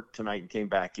got hurt tonight and came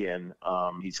back in.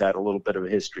 He's had a little bit of a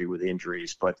history with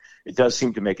injuries, but it does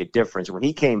seem to make a difference. When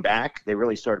he came back, they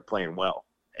really started playing well,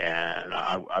 and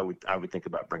I would think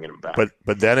about bringing him back.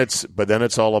 But then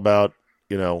it's all about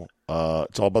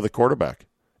it's all about the quarterback.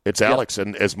 It's Alex,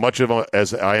 and as much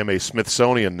as I am a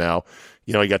Smithsonian now,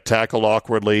 he got tackled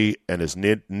awkwardly and his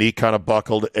knee kind of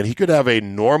buckled, and he could have a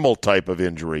normal type of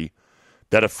injury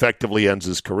that effectively ends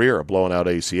his career, a blown out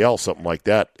ACL, something like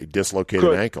that, a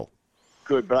dislocated ankle.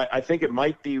 Good, but I think it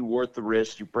might be worth the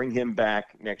risk. You bring him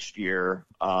back next year.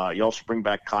 You also bring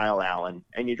back Kyle Allen,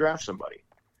 and you draft somebody,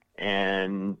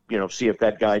 and see if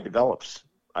that guy develops.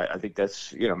 I think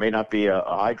that's may not be a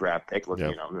high draft pick. Look,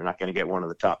 they're not going to get one of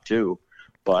the top two,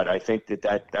 but I think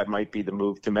that might be the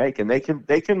move to make. And they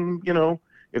can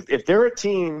if they're a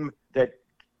team that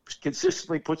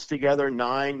consistently puts together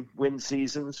 9 win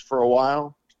seasons for a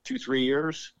while, 2-3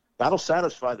 years, that'll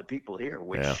satisfy the people here,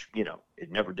 which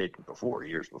it never did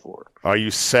years before. Are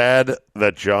you sad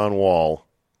that John Wall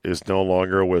is no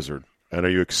longer a Wizard, and are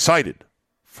you excited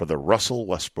for the Russell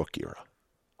Westbrook era?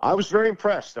 I was very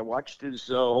impressed. I watched his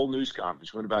whole news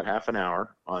conference, went about half an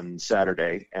hour on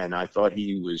Saturday, and I thought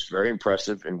he was very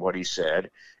impressive in what he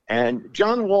said. And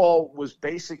John Wall was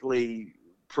basically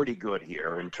pretty good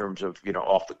here in terms of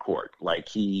off the court. Like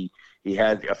he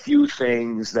had a few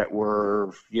things that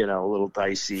were a little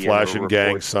dicey, flashing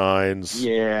gang signs.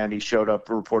 Yeah, and he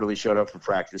reportedly showed up for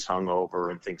practice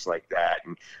hungover and things like that,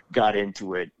 and got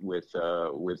into it with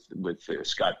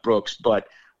Scott Brooks. But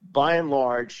by and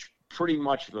large, pretty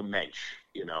much the mensch.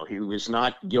 He was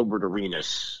not Gilbert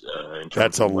Arenas.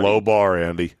 That's a low bar,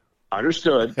 Andy.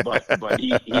 Understood, but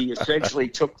he essentially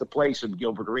took the place of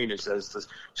Gilbert Arenas as the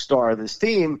star of this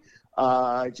team.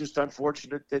 Just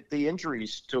unfortunate that the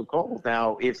injuries took hold.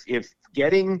 Now, if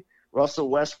getting Russell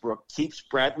Westbrook keeps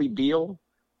Bradley Beal,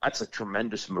 that's a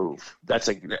tremendous move.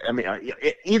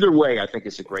 Either way, I think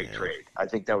it's a great trade. I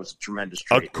think that was a tremendous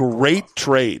trade. A great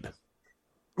trade.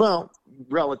 Well,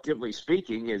 relatively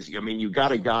speaking, you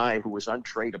got a guy who was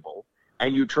untradeable.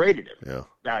 And you traded him. Yeah.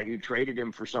 Now, you traded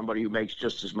him for somebody who makes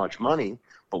just as much money,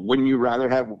 but wouldn't you rather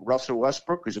have Russell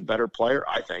Westbrook, who's a better player,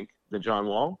 I think, than John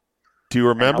Wall? Do you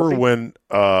remember when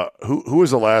who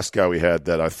was the last guy we had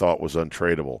that I thought was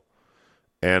untradeable?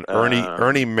 And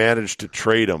Ernie managed to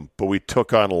trade him, but we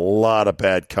took on a lot of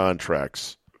bad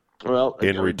contracts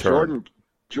in return.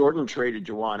 Jordan traded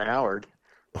Juwan Howard.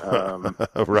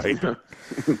 Right.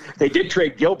 They did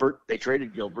trade Gilbert. They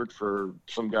traded Gilbert for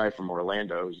some guy from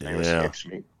Orlando. His name escapes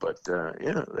me, but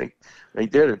they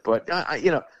did it. But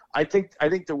I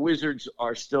think the Wizards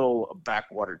are still a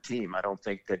backwater team. I don't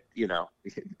think that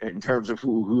in terms of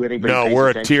who anybody. No, we're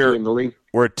a tier in the league.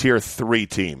 We're a tier 3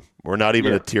 team. We're not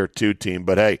even a tier 2 team.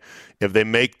 But hey, if they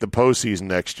make the postseason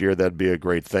next year, that'd be a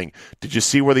great thing. Did you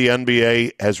see where the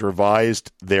NBA has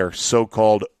revised their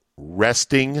so-called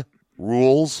resting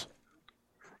rules?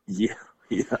 Yeah.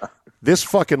 This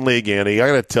fucking league, Andy, I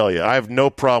got to tell you, I have no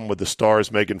problem with the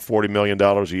stars making $40 million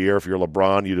a year. If you're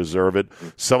LeBron, you deserve it.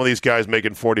 Some of these guys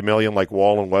making $40 million, like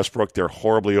Wall and Westbrook, they're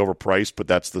horribly overpriced, but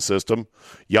that's the system.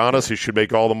 Giannis, who should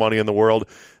make all the money in the world.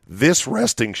 This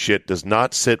resting shit does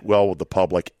not sit well with the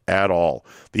public at all.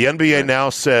 The NBA now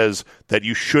says that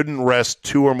you shouldn't rest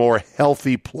 2 or more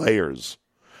healthy players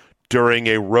during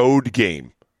a road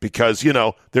game, because,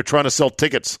 they're trying to sell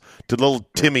tickets to little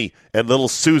Timmy and little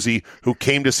Susie who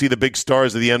came to see the big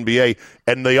stars of the NBA.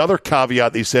 And the other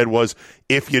caveat they said was,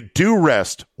 if you do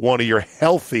rest one of your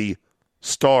healthy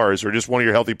stars or just one of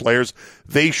your healthy players,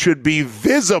 they should be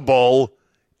visible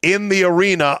in the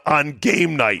arena on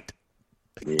game night.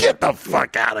 Get the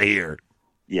fuck out of here.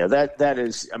 Yeah, that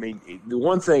is. I mean, the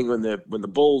one thing when the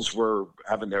Bulls were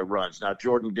having their runs. Now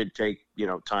Jordan did take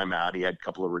time out. He had a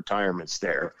couple of retirements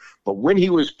there, but when he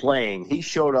was playing, he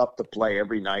showed up to play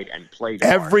every night and played.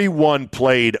 Everyone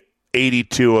played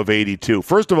 82 of 82.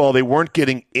 First of all, they weren't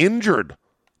getting injured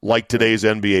like today's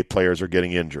NBA players are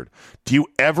getting injured. Do you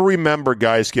ever remember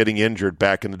guys getting injured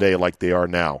back in the day like they are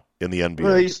now in the NBA?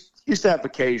 Well, he used to have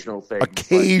occasional things.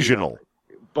 Occasional.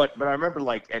 But I remember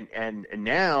and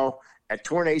now. A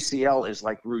torn ACL is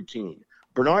like routine.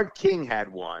 Bernard King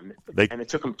had one, and it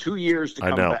took him 2 years to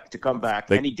come back,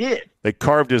 and he did. They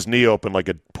carved his knee open like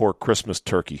a poor Christmas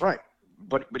turkey. Right,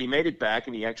 but he made it back,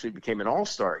 and he actually became an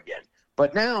all-star again.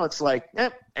 But now it's like,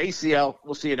 ACL,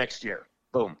 we'll see you next year.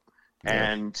 Boom.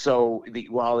 Yeah. And so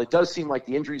while it does seem like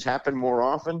the injuries happen more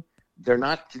often, they're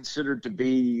not considered to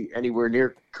be anywhere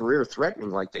near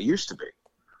career-threatening like they used to be.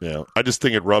 Yeah, I just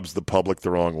think it rubs the public the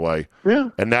wrong way. Yeah.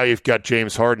 And now you've got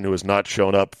James Harden, who has not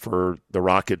shown up for the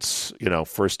Rockets,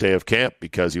 first day of camp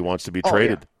because he wants to be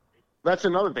traded. Yeah. That's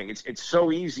another thing. It's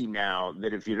so easy now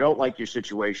that if you don't like your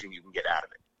situation, you can get out of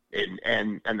it.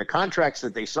 And the contracts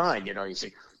that they sign, you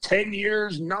say 10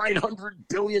 years, $900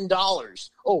 billion.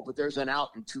 Oh, but there's an out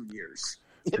in 2 years.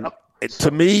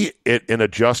 To me, in a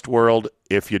just world,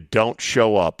 if you don't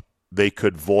show up, they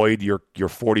could void your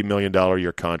 $40 million a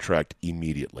year contract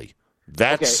immediately.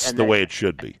 That's the way it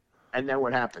should be. And then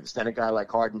what happens? Then a guy like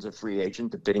Harden's a free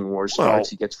agent. The bidding war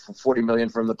starts. He gets $40 million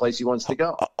from the place he wants to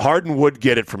go. Harden would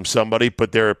get it from somebody,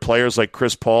 but there are players like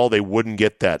Chris Paul. They wouldn't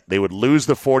get that. They would lose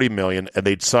the $40 million, and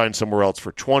they'd sign somewhere else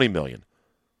for $20 million.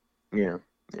 Yeah.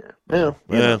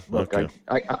 Look, okay.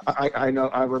 I know.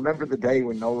 I remember the day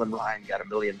when Nolan Ryan got $1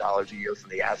 million a year from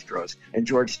the Astros, and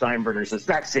George Steinbrenner says,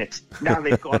 "That's it. Now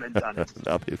they've gone and done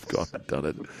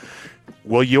it."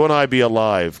 Will you and I be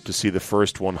alive to see the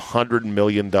first $100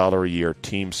 million a year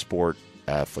team sport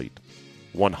athlete?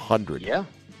 100. Yeah.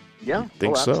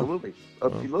 Think so? Absolutely.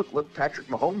 Look, Patrick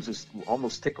Mahomes is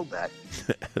almost tickled that.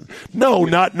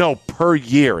 No, per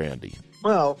year, Andy.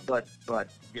 Well, but what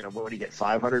do you get?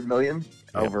 $500 million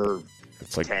over?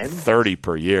 It's like 10? 30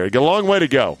 per year. You got a long way to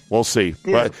go. We'll see.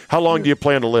 Yeah. How long do you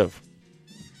plan to live?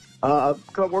 I'm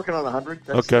working on 100.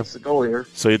 That's the goal here.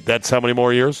 So that's how many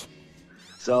more years?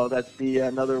 So that'd be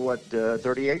another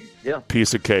 38? Yeah.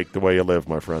 Piece of cake, the way you live,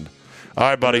 my friend. All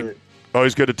right, buddy.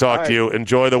 Always good to talk to you.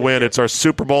 Enjoy the win. It's our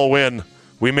Super Bowl win.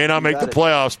 We may not make the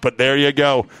playoffs, but there you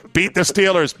go. Beat the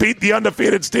Steelers. Beat the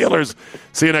undefeated Steelers.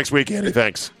 See you next week, Andy.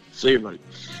 Thanks. See you, buddy.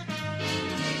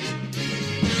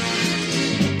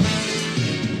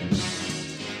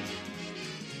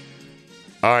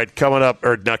 All right,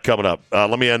 not coming up.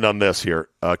 Let me end on this here.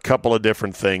 A couple of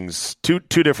different things, two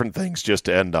different things just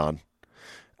to end on.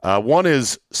 One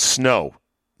is snow.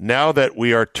 Now that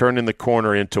we are turning the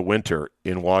corner into winter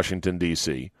in Washington,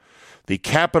 D.C., the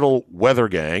Capital Weather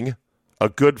Gang, a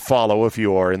good follow if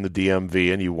you are in the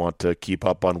DMV and you want to keep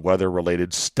up on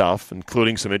weather-related stuff,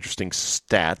 including some interesting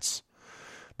stats.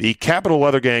 The Capital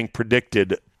Weather Gang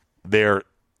predicted their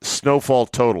snowfall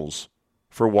totals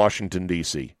for Washington,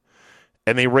 D.C.,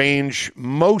 and they range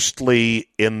mostly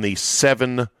in the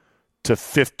 7 to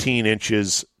 15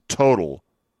 inches total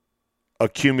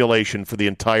accumulation for the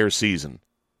entire season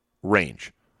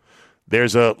range.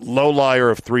 There's a low liar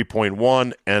of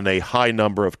 3.1 and a high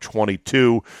number of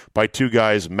 22 by two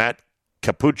guys, Matt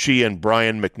Capucci and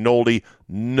Brian McNulty.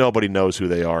 Nobody knows who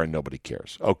they are and nobody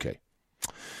cares. Okay.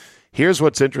 Here's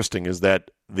what's interesting is that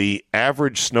the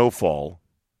average snowfall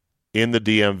in the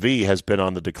DMV has been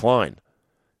on the decline.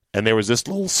 And there was this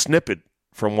little snippet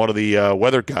from one of the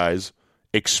weather guys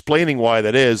explaining why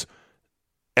that is.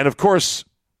 And, of course,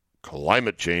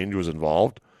 climate change was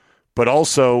involved. But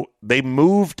also, they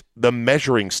moved the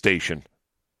measuring station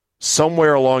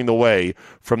somewhere along the way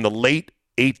from the late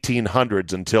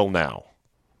 1800s until now.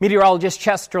 Meteorologist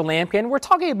Chester Lampkin, we're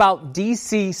talking about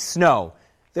D.C. snow.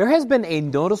 There has been a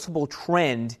noticeable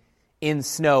trend in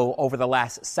snow over the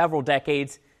last several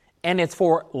decades, and it's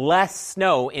for less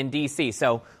snow in D.C.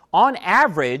 So, on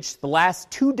average, the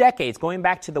last 2 decades, going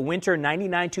back to the winter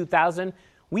 99-2000,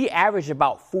 we averaged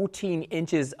about 14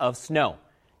 inches of snow.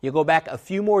 You go back a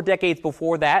few more decades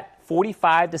before that,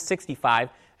 45 to 65.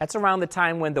 That's around the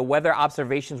time when the weather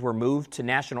observations were moved to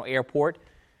National Airport,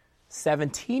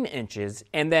 17 inches.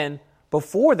 And then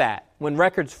before that, when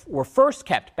records were first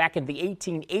kept back in the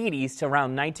 1880s to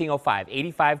around 1905,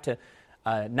 85 to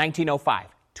 1905,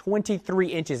 23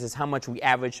 inches is how much we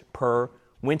average per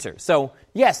winter. So,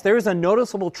 yes, there is a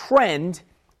noticeable trend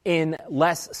in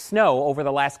less snow over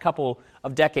the last couple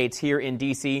of decades here in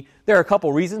D.C. There are a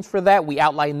couple reasons for that. We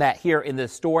outline that here in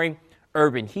this story.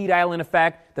 urban heat island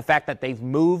effect, the fact that they've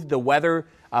moved the weather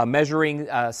measuring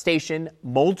station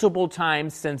multiple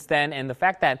times since then, and the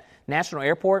fact that National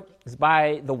Airport is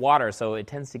by the water, so it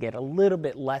tends to get a little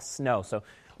bit less snow. So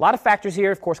a lot of factors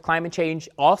here. Of course, climate change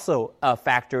also a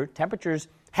factor. Temperatures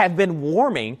have been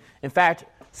warming. In fact,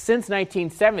 since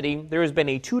 1970, there has been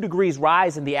a 2 degrees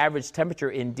rise in the average temperature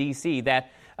in D.C.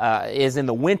 That is in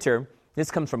the winter.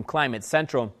 This comes from Climate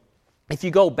Central. If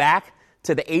you go back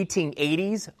to the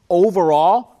 1880s,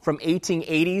 overall, from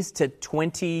 1880s to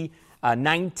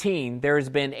 2019, there has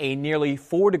been a nearly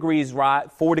 4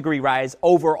 degree rise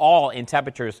overall in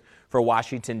temperatures for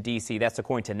Washington, D.C. That's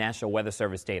according to National Weather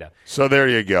Service data. So there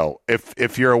you go.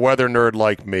 If you're a weather nerd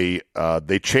like me,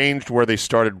 they changed where they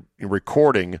started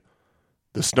recording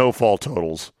the snowfall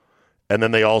totals, and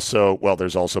then they also, well,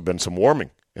 there's also been some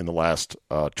warming in the last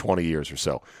 20 years or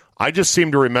so. I just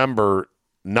seem to remember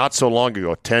not so long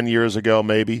ago, 10 years ago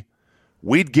maybe,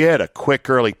 we'd get a quick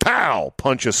early pow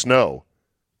punch of snow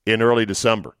in early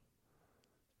December.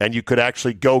 And you could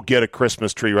actually go get a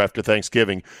Christmas tree after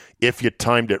Thanksgiving if you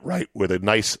timed it right with a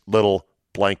nice little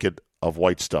blanket of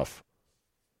white stuff.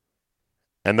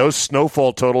 And those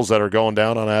snowfall totals that are going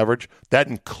down on average, that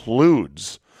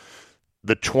includes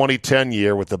the 2010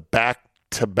 year with the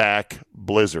back-to-back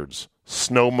blizzards.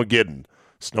 Snowmageddon,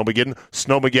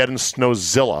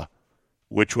 Snowzilla,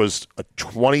 which was a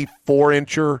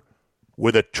 24-incher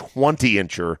with a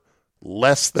 20-incher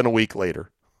less than a week later.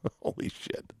 Holy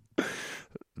shit.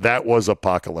 That was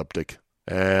apocalyptic,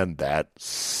 and that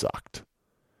sucked.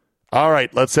 All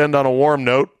right, let's end on a warm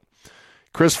note.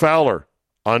 Chris Fowler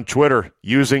on Twitter,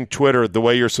 using Twitter the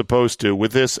way you're supposed to,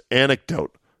 with this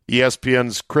anecdote.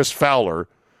 ESPN's Chris Fowler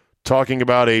talking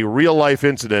about a real-life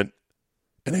incident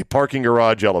in a parking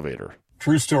garage elevator.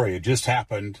 True story. It just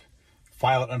happened.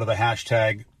 File it under the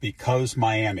hashtag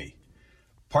 #BecauseMiami.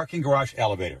 Parking garage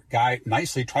elevator. Guy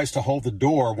nicely tries to hold the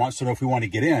door, wants to know if we want to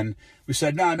get in. We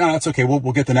said, no, that's okay. We'll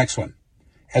get the next one.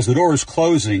 As the door is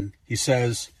closing, he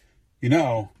says,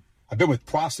 I've been with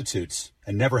prostitutes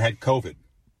and never had COVID.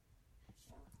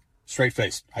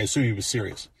 Straight-faced. I assume he was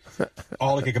serious.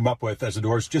 All I could come up with as the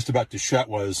door's just about to shut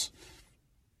was,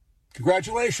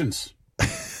 congratulations.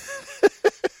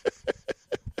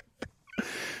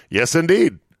 Yes,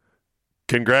 indeed.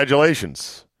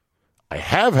 Congratulations. I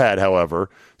have had, however,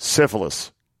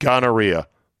 syphilis, gonorrhea,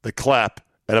 the clap,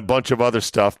 and a bunch of other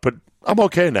stuff, but I'm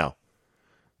okay now.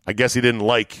 I guess he didn't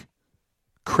like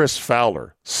Chris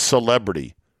Fowler,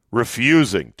 celebrity,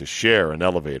 refusing to share an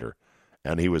elevator,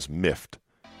 and he was miffed.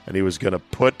 And he was going to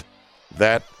put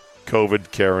that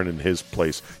COVID Karen in his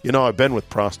place. I've been with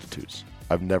prostitutes.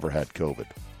 I've never had COVID.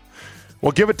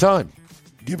 Well, give it time.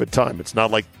 Give it time. It's not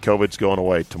like COVID's going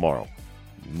away tomorrow.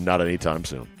 Not anytime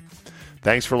soon.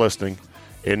 Thanks for listening.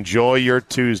 Enjoy your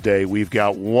Tuesday. We've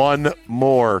got one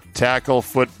more tackle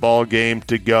football game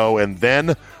to go, and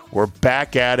then we're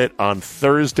back at it on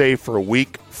Thursday for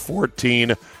Week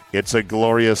 14. It's a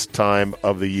glorious time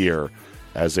of the year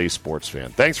as a sports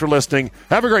fan. Thanks for listening.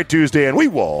 Have a great Tuesday, and we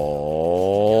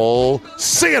will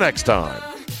see you next time.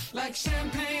 Like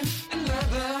champagne and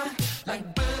leather,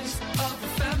 like birds of a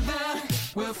feather,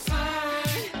 we'll fly.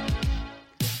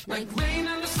 Like rain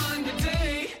on a Sunday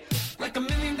day, like $1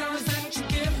 million that you're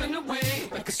giving away,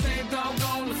 like a stray dog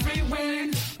on the freeway,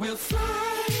 we'll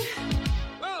fly.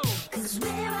 Whoa. 'Cause we're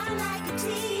on like a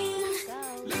team,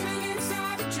 living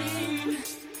inside a dream.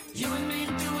 You and me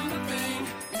doing the thing,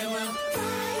 and we'll fly.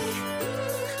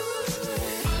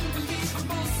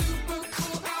 Unbelievable, super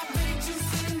cool, outrageous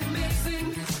and amazing,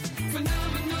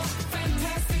 phenomenal,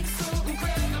 fantastic, so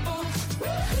incredible.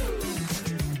 Woo-hoo.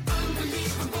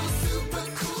 Unbelievable, super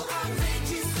cool,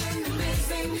 outrageous and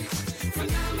amazing,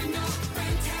 phenomenal,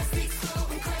 fantastic, so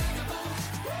incredible.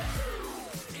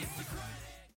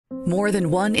 More than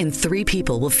 1 in 3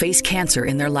 people will face cancer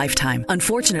in their lifetime.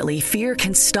 Unfortunately, fear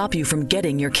can stop you from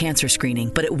getting your cancer screening,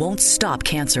 but it won't stop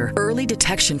cancer. Early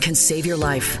detection can save your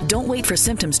life. Don't wait for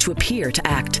symptoms to appear to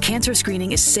act. Cancer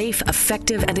screening is safe,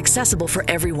 effective, and accessible for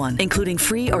everyone, including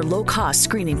free or low-cost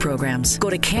screening programs. Go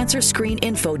to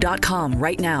CancerScreenInfo.com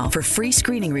right now for free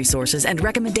screening resources and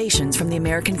recommendations from the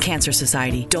American Cancer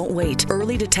Society. Don't wait.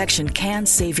 Early detection can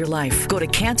save your life. Go to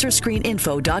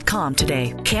CancerScreenInfo.com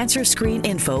today.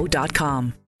 CancerScreenInfo.com.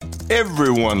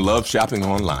 Everyone loves shopping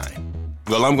online.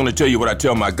 Well, I'm going to tell you what I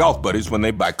tell my golf buddies when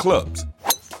they buy clubs.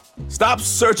 Stop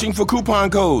searching for coupon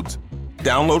codes.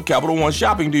 Download Capital One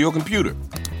Shopping to your computer.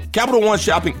 Capital One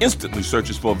Shopping instantly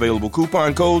searches for available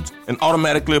coupon codes and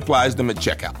automatically applies them at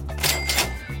checkout.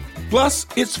 Plus,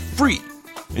 it's free,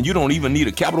 and you don't even need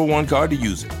a Capital One card to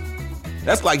use it.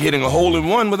 That's like hitting a hole in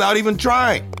one without even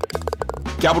trying.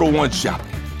 Capital One Shopping.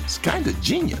 It's kind of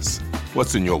genius.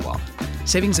 What's in your wallet?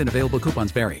 Savings and available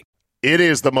coupons vary. It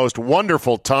is the most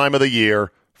wonderful time of the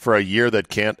year for a year that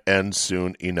can't end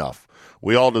soon enough.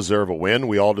 We all deserve a win.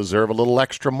 We all deserve a little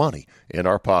extra money in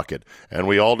our pocket. And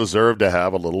we all deserve to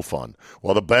have a little fun.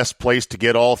 Well, the best place to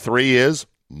get all three is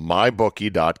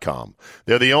MyBookie.com.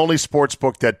 They're the only sports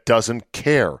book that doesn't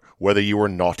care whether you were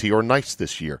naughty or nice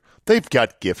this year. They've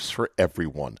got gifts for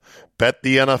everyone. Bet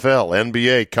the NFL,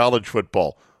 NBA, college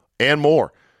football, and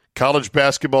more. College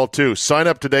basketball, too. Sign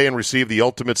up today and receive the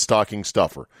ultimate stocking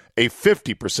stuffer, a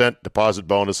 50% deposit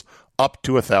bonus up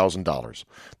to $1,000.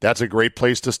 That's a great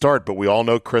place to start, but we all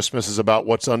know Christmas is about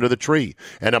what's under the tree.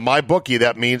 And at MyBookie,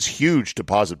 that means huge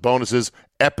deposit bonuses,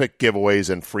 epic giveaways,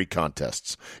 and free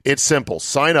contests. It's simple.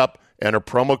 Sign up, enter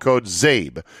promo code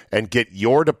ZABE, and get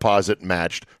your deposit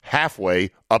matched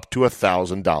halfway up to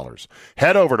 $1,000.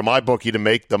 Head over to MyBookie to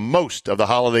make the most of the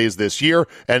holidays this year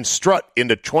and strut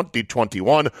into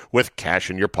 2021 with cash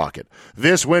in your pocket.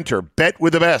 This winter, bet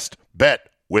with the best. Bet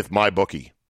with MyBookie.